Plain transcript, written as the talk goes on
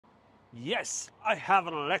Yes, I have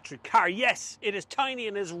an electric car. Yes, it is tiny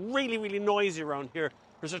and is really, really noisy around here.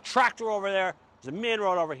 There's a tractor over there. There's a main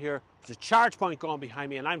road over here. There's a charge point going behind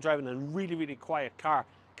me, and I'm driving a really, really quiet car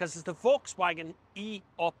because it's the Volkswagen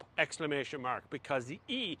E-Up exclamation mark, because the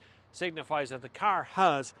E signifies that the car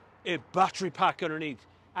has a battery pack underneath.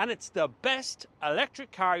 And it's the best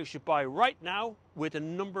electric car you should buy right now with a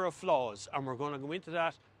number of flaws. And we're going to go into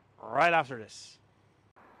that right after this.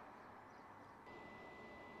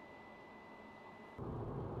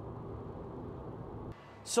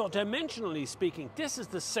 So dimensionally speaking, this is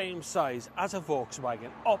the same size as a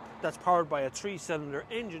Volkswagen Up that's powered by a 3-cylinder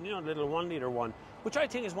engine, you know, a little 1-litre one, which I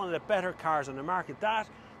think is one of the better cars on the market. That,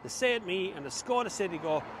 the Seat Me and the Skoda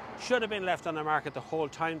Citigo should have been left on the market the whole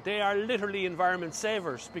time. They are literally environment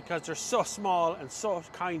savers because they're so small and so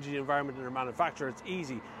kind to the environment in their manufacture. It's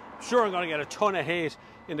easy. I'm sure I'm going to get a ton of hate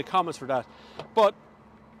in the comments for that. But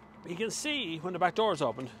you can see when the back door is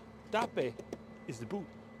opened, that bit is the boot.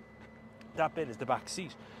 That bit is the back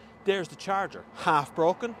seat. There's the charger, half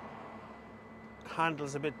broken.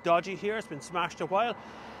 Handle's a bit dodgy here, it's been smashed a while.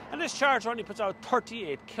 And this charger only puts out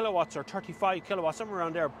 38 kilowatts or 35 kilowatts, somewhere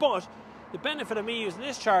around there. But the benefit of me using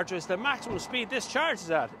this charger is the maximum speed this charges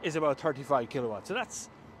at is about 35 kilowatts. So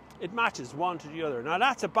it matches one to the other. Now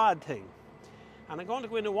that's a bad thing. And I'm going to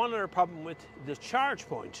go into one other problem with the charge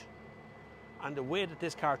point and the way that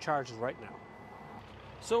this car charges right now.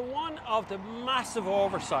 So one of the massive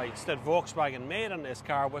oversights that Volkswagen made on this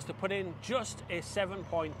car was to put in just a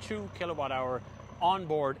 7.2 kilowatt hour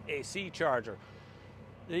onboard AC charger.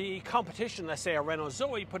 The competition, let's say a Renault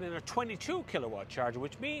Zoe, put in a 22 kilowatt charger,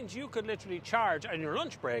 which means you could literally charge on your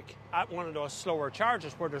lunch break at one of those slower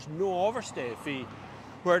chargers where there's no overstay fee,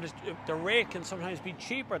 where the rate can sometimes be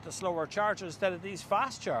cheaper at the slower chargers instead of these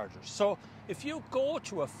fast chargers. So if you go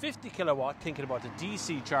to a 50 kilowatt, thinking about the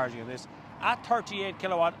DC charging of this, at 38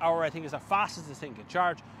 kilowatt hour, I think is the fastest this thing can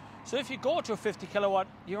charge. So if you go to a 50 kilowatt,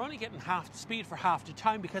 you're only getting half the speed for half the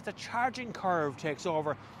time because the charging curve takes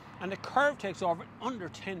over. And the curve takes over in under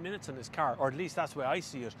 10 minutes on this car, or at least that's the way I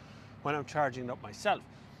see it when I'm charging it up myself.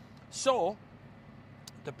 So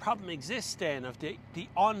the problem exists then of the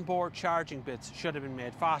onboard charging bits should have been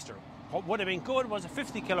made faster. What would have been good was a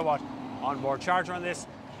 50 kilowatt onboard charger on this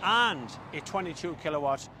and a 22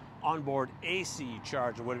 kilowatt onboard AC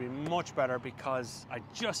charger would have been much better, because I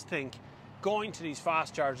just think going to these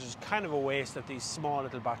fast chargers is kind of a waste of these small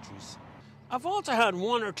little batteries. I've also had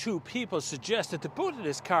one or two people suggest that the boot of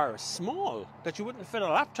this car is small, that you wouldn't fit a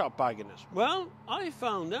laptop bag in it. Well, I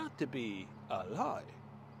found that to be a lie.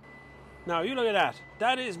 Now you look at that.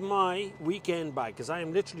 That is my weekend bag, because I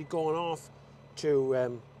am literally going off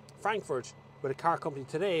to Frankfurt with a car company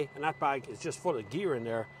today, and that bag is just full of gear in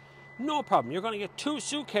there. No problem, you're going to get 2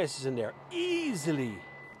 suitcases in there, easily.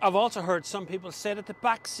 I've also heard some people say that the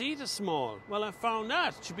back seat is small. Well, I found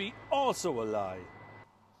that to be also a lie.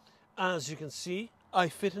 As you can see, I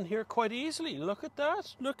fit in here quite easily. Look at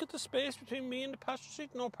that. Look at the space between me and the passenger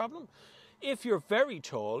seat, no problem. If you're very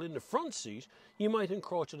tall in the front seat, you might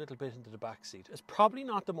encroach a little bit into the back seat. It's probably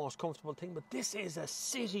not the most comfortable thing, but this is a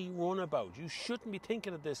city runabout. You shouldn't be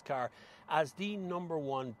thinking of this car as the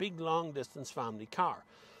 #1 big long distance family car.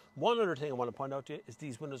 One other thing I want to point out to you is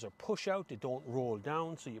these windows are push out, they don't roll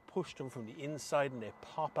down, so you push them from the inside and they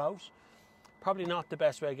pop out. Probably not the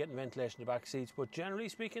best way of getting ventilation in the back seats, but generally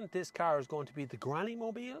speaking, this car is going to be the granny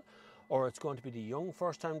mobile, or it's going to be the young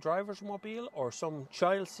first-time driver's mobile, or some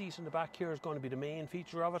child seat in the back here is going to be the main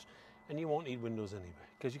feature of it, and you won't need windows anyway,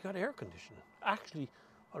 because you've got air conditioning. Actually,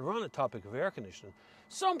 while we're on the topic of air conditioning,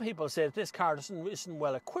 some people say that this car isn't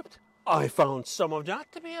well equipped. I found some of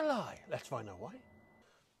that to be a lie. Let's find out why.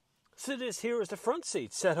 So this here is the front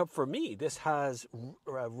seat set up for me. This has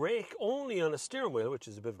a rake only on the steering wheel, which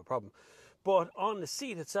is a bit of a problem. But on the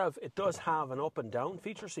seat itself, it does have an up and down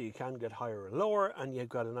feature, so you can get higher or lower, and you've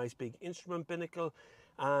got a nice big instrument binnacle.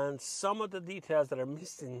 And some of the details that are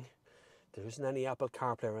missing, there isn't any Apple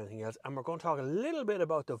CarPlay or anything else. And we're going to talk a little bit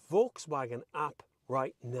about the Volkswagen app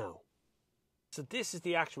right now. So this is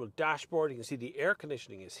the actual dashboard. You can see the air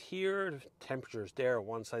conditioning is here, the temperature is there on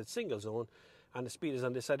one side, single zone, and the speed is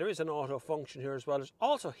on this side. There is an auto function here as well. There's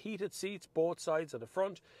also heated seats both sides of the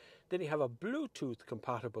front. Then you have a Bluetooth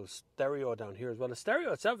compatible stereo down here as well. The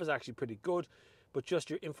stereo itself is actually pretty good, but just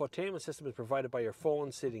your infotainment system is provided by your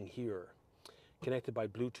phone sitting here, connected by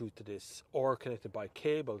Bluetooth to this, or connected by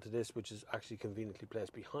cable to this, which is actually conveniently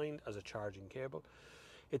placed behind as a charging cable.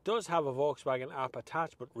 It does have a Volkswagen app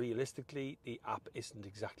attached, but realistically, the app isn't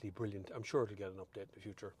exactly brilliant. I'm sure it'll get an update in the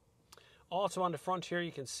future. Also on the front here,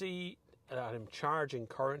 you can see that I'm charging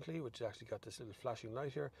currently, which has actually got this little flashing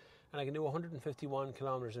light here, and I can do 151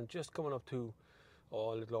 kilometers and just coming up to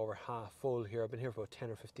a little over half full here. I've been here for about 10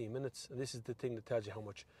 or 15 minutes, and this is the thing that tells you how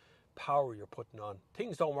much power you're putting on.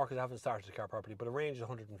 Things don't work because I haven't started the car properly, but a range of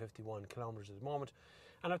 151 kilometers at the moment,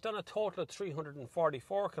 and I've done a total of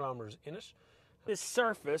 344 kilometers in it. This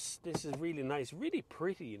surface, this is really nice, really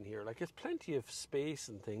pretty in here. Like, there's plenty of space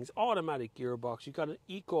and things. Automatic gearbox. You've got an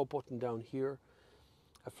eco button down here.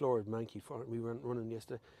 A Florid Mankey for it. We were running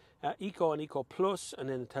yesterday. Eco and Eco Plus, and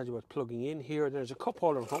then it tells you what's plugging in here. There's a cup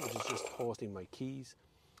holder in front, which is just hosting my keys,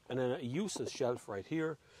 and then a useless shelf right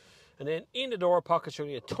here. And then in the door pockets, you're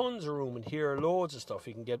going to get tons of room in here, loads of stuff.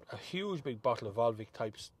 You can get a huge big bottle of Volvic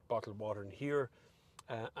type bottled water in here,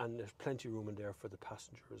 and there's plenty of room in there for the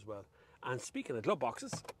passenger as well. And speaking of glove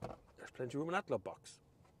boxes, there's plenty of room in that glove box.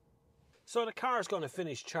 So the car is going to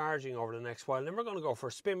finish charging over the next while, and then we're going to go for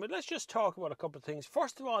a spin. But let's just talk about a couple of things.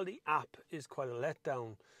 First of all, the app is quite a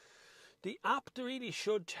letdown. The app really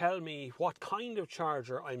should tell me what kind of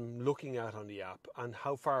charger I'm looking at on the app and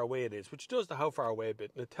how far away it is, which does the how far away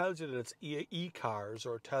bit. And it tells you that it's e-cars,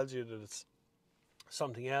 or it tells you that it's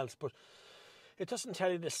something else, but it doesn't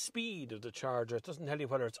tell you the speed of the charger. It doesn't tell you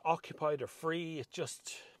whether it's occupied or free. It's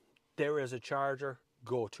just, there is a charger,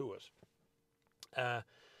 go to it.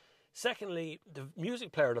 Secondly, the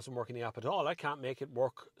music player doesn't work in the app at all. I can't make it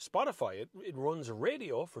work Spotify. It runs a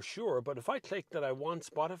radio for sure, but if I click that I want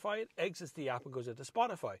Spotify, it exits the app and goes into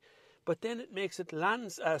Spotify. But then it makes it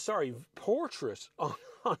portrait on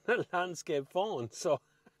a landscape phone. So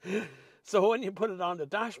when you put it on the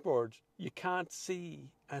dashboard, you can't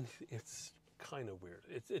see, and it's kind of weird.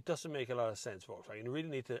 It doesn't make a lot of sense, Volkswagen. You really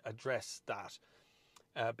need to address that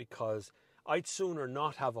because I'd sooner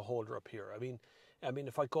not have a holder up here. I mean,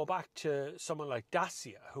 if I go back to someone like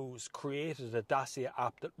Dacia, who's created a Dacia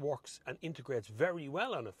app that works and integrates very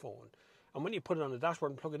well on a phone, and when you put it on the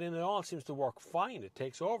dashboard and plug it in, it all seems to work fine. It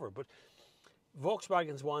takes over. But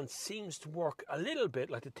Volkswagen's one seems to work a little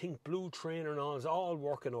bit like the Think Blue Trainer and all is all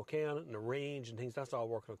working okay on it, and the range and things, that's all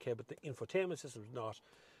working okay, but the infotainment system's not,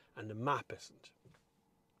 and the map isn't.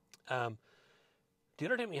 The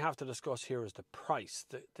other thing we have to discuss here is the price.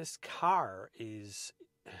 This car is,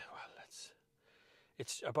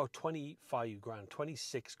 it's about 25 grand,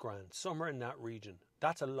 26 grand, somewhere in that region.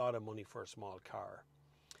 That's a lot of money for a small car.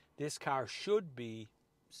 This car should be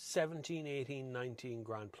 17, 18, 19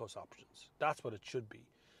 grand plus options. That's what it should be,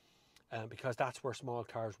 because that's where small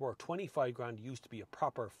cars were. 25 grand used to be a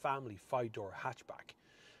proper family 5-door hatchback.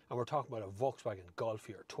 And we're talking about a Volkswagen Golf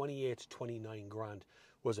here. 28 to 29 grand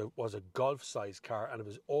was a Golf-sized car, and it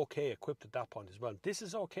was okay equipped at that point as well. This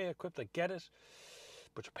is okay equipped, I get it.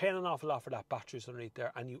 But you're paying an awful lot for that batteries underneath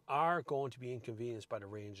there, and you are going to be inconvenienced by the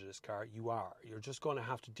range of this car. You are. You're just going to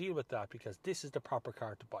have to deal with that, because this is the proper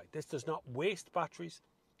car to buy. This does not waste batteries.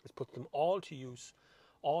 It puts them all to use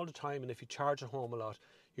all the time, and if you charge at home a lot,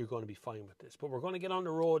 you're going to be fine with this. But we're going to get on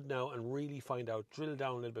the road now and really find out, drill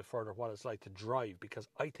down a little bit further what it's like to drive, because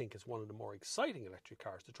I think it's one of the more exciting electric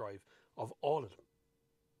cars to drive of all of them.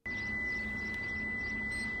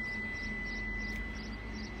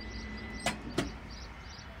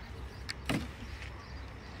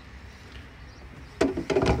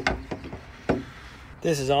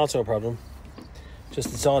 This is also a problem.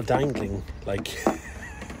 Just it's all dangling, like,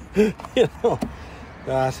 you know,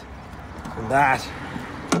 that and that.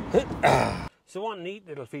 So one neat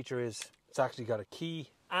little feature is it's actually got a key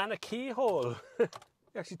and a keyhole. You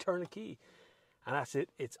actually turn a key, and that's it.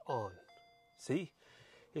 It's on. See?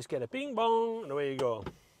 You just get a bing bong and away you go.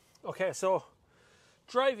 Okay, so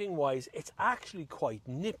driving wise, it's actually quite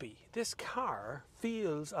nippy. This car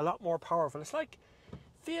feels a lot more powerful. It's like,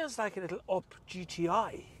 feels like a little up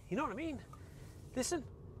GTI. You know what I mean? Listen.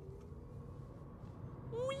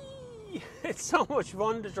 Whee! It's so much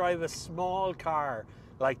fun to drive a small car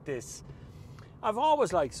like this. I've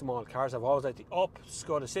always liked small cars. I've always liked the Up,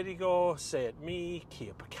 Skoda Citigo, Say It Me,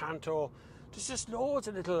 Kia Picanto. There's just loads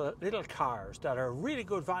of little cars that are really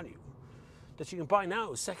good value that you can buy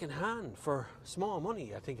now second hand for small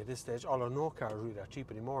money, I think, at this stage, although no car is really that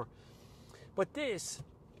cheap anymore. But this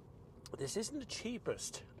isn't the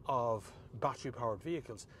cheapest of battery-powered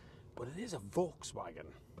vehicles, but it is a Volkswagen.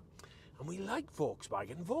 And we like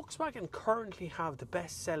Volkswagen. Volkswagen currently have the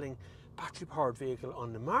best-selling battery-powered vehicle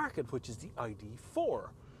on the market, which is the ID.4.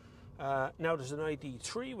 Now there's an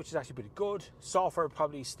ID.3, which is actually pretty good. Software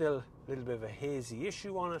probably still a little bit of a hazy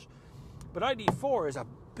issue on it. But ID.4 is a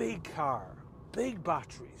big car, big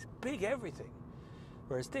batteries, big everything.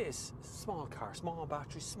 Whereas this is a small car, small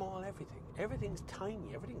batteries, small everything. Everything's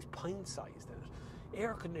tiny, everything's pint-sized in it.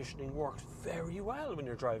 Air conditioning works very well when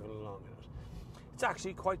you're driving along in it. It's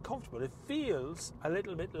actually quite comfortable. It feels a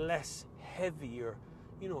little bit less heavier,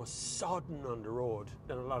 you know, sodden on the road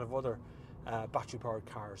than a lot of other battery-powered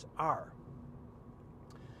cars are.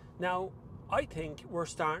 Now, I think we're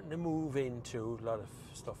starting to move into, a lot of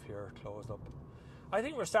stuff here closed up, I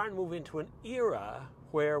think we're starting to move into an era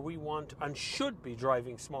where we want and should be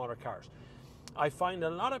driving smaller cars. I find a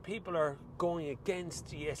lot of people are going against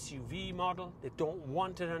the SUV model. They don't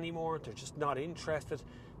want it anymore. They're just not interested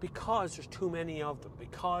because there's too many of them,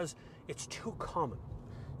 because it's too common.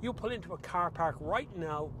 You pull into a car park right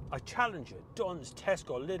now, I challenge you, Dunn's,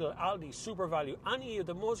 Tesco, Lidl, Aldi, Super Value, any of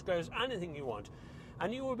the Musgraves, anything you want,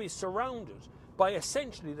 and you will be surrounded by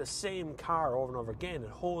essentially the same car over and over again. It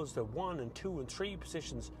holds the 1 and 2 and 3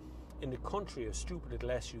 positions in the country of stupid little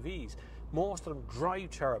SUVs. Most of them drive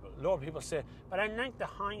terrible. A lot of people say, but I like the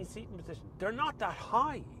high seating position. They're not that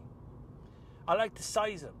high. I like the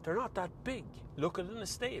size of them. They're not that big. Look at an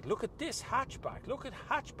estate. Look at this hatchback. Look at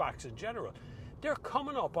hatchbacks in general. They're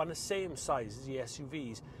coming up on the same size as the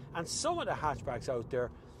SUVs. And some of the hatchbacks out there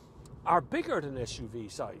are bigger than SUV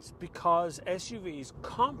size because SUVs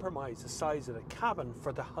compromise the size of the cabin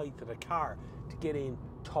for the height of the car to get in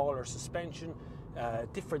taller suspension,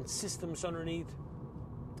 different systems underneath.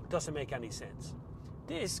 Doesn't make any sense.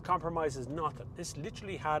 This compromises nothing. This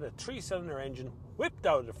literally had a 3-cylinder engine whipped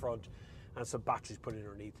out of the front and some batteries put in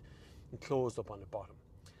underneath and closed up on the bottom.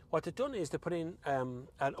 What they've done is they put in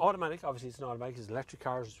an automatic. Obviously it's an automatic, it's electric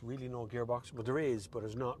cars, there's really no gearbox. Well, there is, but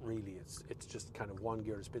there's not really. It's just kind of one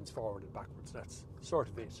gear that spins forward and backwards. That's sort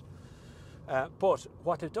of it. But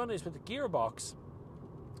what they've done is with the gearbox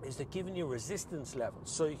is they're giving you resistance levels.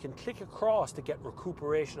 So you can click across to get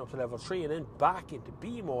recuperation up to level 3 and then back into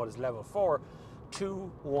B mode as level 4,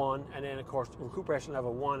 2, 1, and then of course recuperation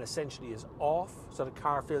level 1 essentially is off. So the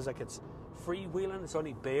car feels like it's freewheeling, it's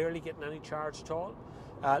only barely getting any charge at all.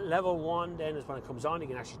 Level 1 then is when it comes on, you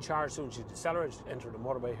can actually charge as soon as you decelerate, just enter the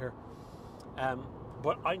motorway here.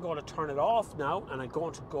 But I'm going to turn it off now and I'm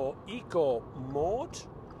going to go eco mode,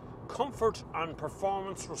 comfort and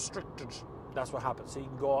performance restricted. That's what happens. So you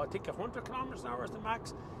can go, I think 100 kilometers an hour is the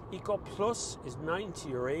max. Eco Plus is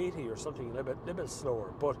 90 or 80 or something, a little bit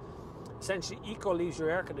slower. But essentially Eco leaves your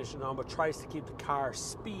air conditioning on but tries to keep the car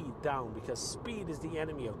speed down because speed is the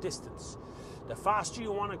enemy of distance. The faster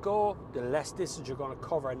you want to go, the less distance you're going to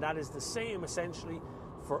cover, and that is the same essentially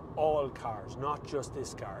for all cars, not just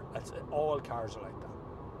this car. All cars are like that.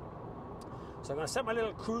 So I'm going to set my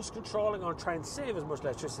little cruise control. I'm going to try and save as much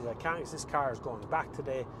electricity as I can because this car is going back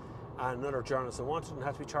today and another journalist that wanted it and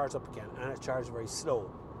had to be charged up again, and it's charged very slow.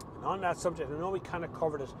 And on that subject, I know we kind of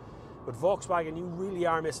covered it with Volkswagen. You really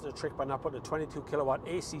are missing a trick by not putting a 22 kilowatt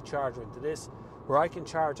AC charger into this, where I can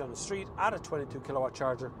charge on the street at a 22 kilowatt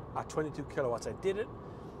charger at 22 kilowatts. I did it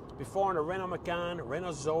before in a Renault Megane, a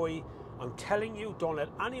Renault Zoe. I'm telling you, don't let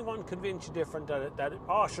anyone convince you different that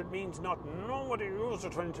it means nothing. Nobody uses a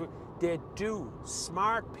 22. They do.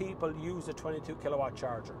 Smart people use a 22 kilowatt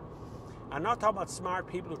charger. I'm not talking about smart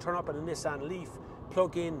people who turn up in a Nissan Leaf,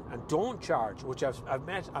 plug in and don't charge, which I've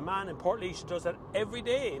met a man in Port Leash who does that every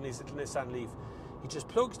day in his little Nissan Leaf. He just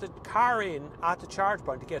plugs the car in at the charge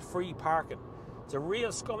point to get free parking. It's a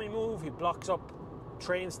real scummy move. He blocks up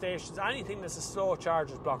train stations. Anything that's a slow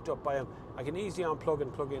charge is blocked up by him. I can easily unplug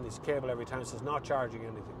and plug in his cable every time, so it's not charging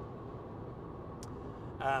anything.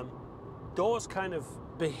 Those kind of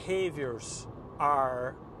behaviours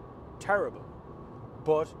are terrible,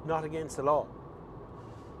 but not against the law.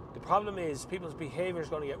 The problem is people's behaviour is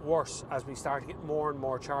going to get worse as we start to get more and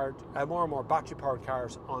more battery-powered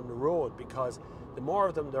cars on the road, because the more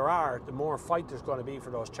of them there are, the more fight there's going to be for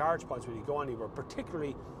those charge points when you go anywhere,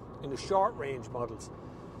 particularly in the short-range models,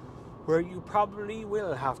 where you probably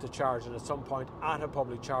will have to charge it at some point at a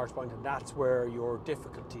public charge point, and that's where your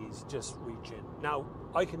difficulties just reach in. Now,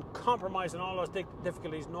 I can compromise on all those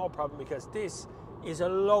difficulties, no problem, because this is a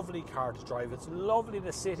lovely car to drive. It's lovely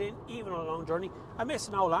to sit in, even on a long journey. I miss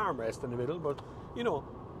an old armrest in the middle, but, you know,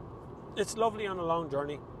 it's lovely on a long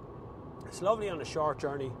journey. It's lovely on a short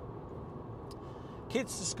journey.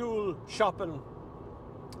 Kids to school, shopping,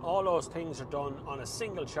 all those things are done on a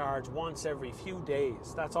single charge once every few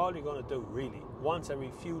days. That's all you're going to do, really. Once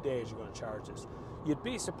every few days you're going to charge this. You'd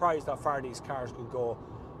be surprised how far these cars can go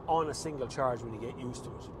on a single charge when you get used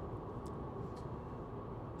to it.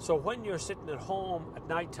 So when you're sitting at home at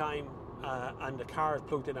night time and the car is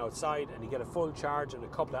plugged in outside and you get a full charge in a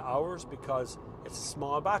couple of hours because it's a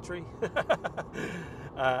small battery,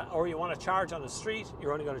 or you want to charge on the street,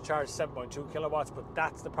 you're only going to charge 7.2 kilowatts, but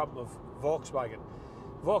that's the problem of Volkswagen.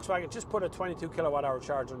 Volkswagen, just put a 22 kilowatt hour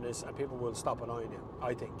charger on this and people will stop annoying you,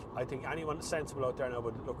 I think. I think anyone sensible out there now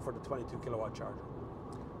would look for the 22 kilowatt charger.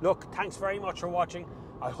 Look, thanks very much for watching.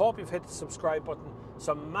 I hope you've hit the subscribe button.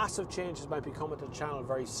 Some massive changes might be coming to the channel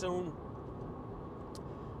very soon.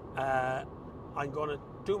 I'm going to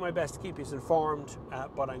do my best to keep you informed,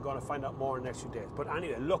 but I'm going to find out more in the next few days. But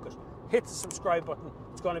anyway, look it. Hit the subscribe button.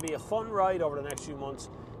 It's going to be a fun ride over the next few months.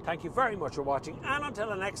 Thank you very much for watching, and until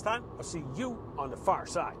the next time, I'll see you on the far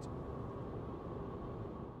side.